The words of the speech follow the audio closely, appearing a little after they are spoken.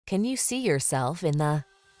Can you see yourself in the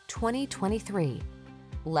 2023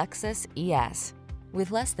 LEXUS ES?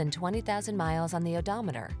 With less than 20,000 miles on the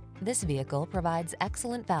odometer, this vehicle provides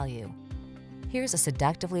excellent value. Here's a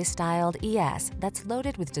seductively styled ES that's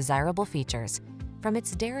loaded with desirable features. From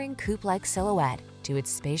its daring coupe-like silhouette to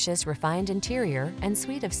its spacious, refined interior and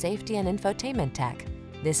suite of safety and infotainment tech,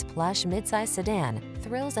 this plush midsize sedan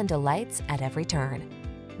thrills and delights at every turn.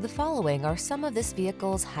 The following are some of this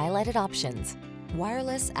vehicle's highlighted options: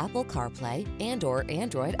 wireless Apple Carplay and/or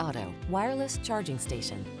Android Auto, wireless charging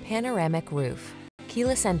station, panoramic roof,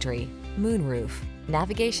 keyless entry, moonroof,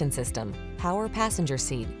 navigation system, power passenger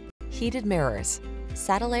seat, heated mirrors,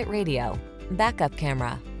 satellite radio, backup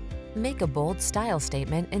camera. Make a bold style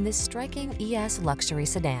statement in this striking ES luxury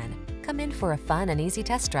sedan. Come in for a fun and easy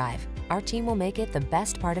test drive. Our team will make it the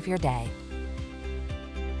best part of your day.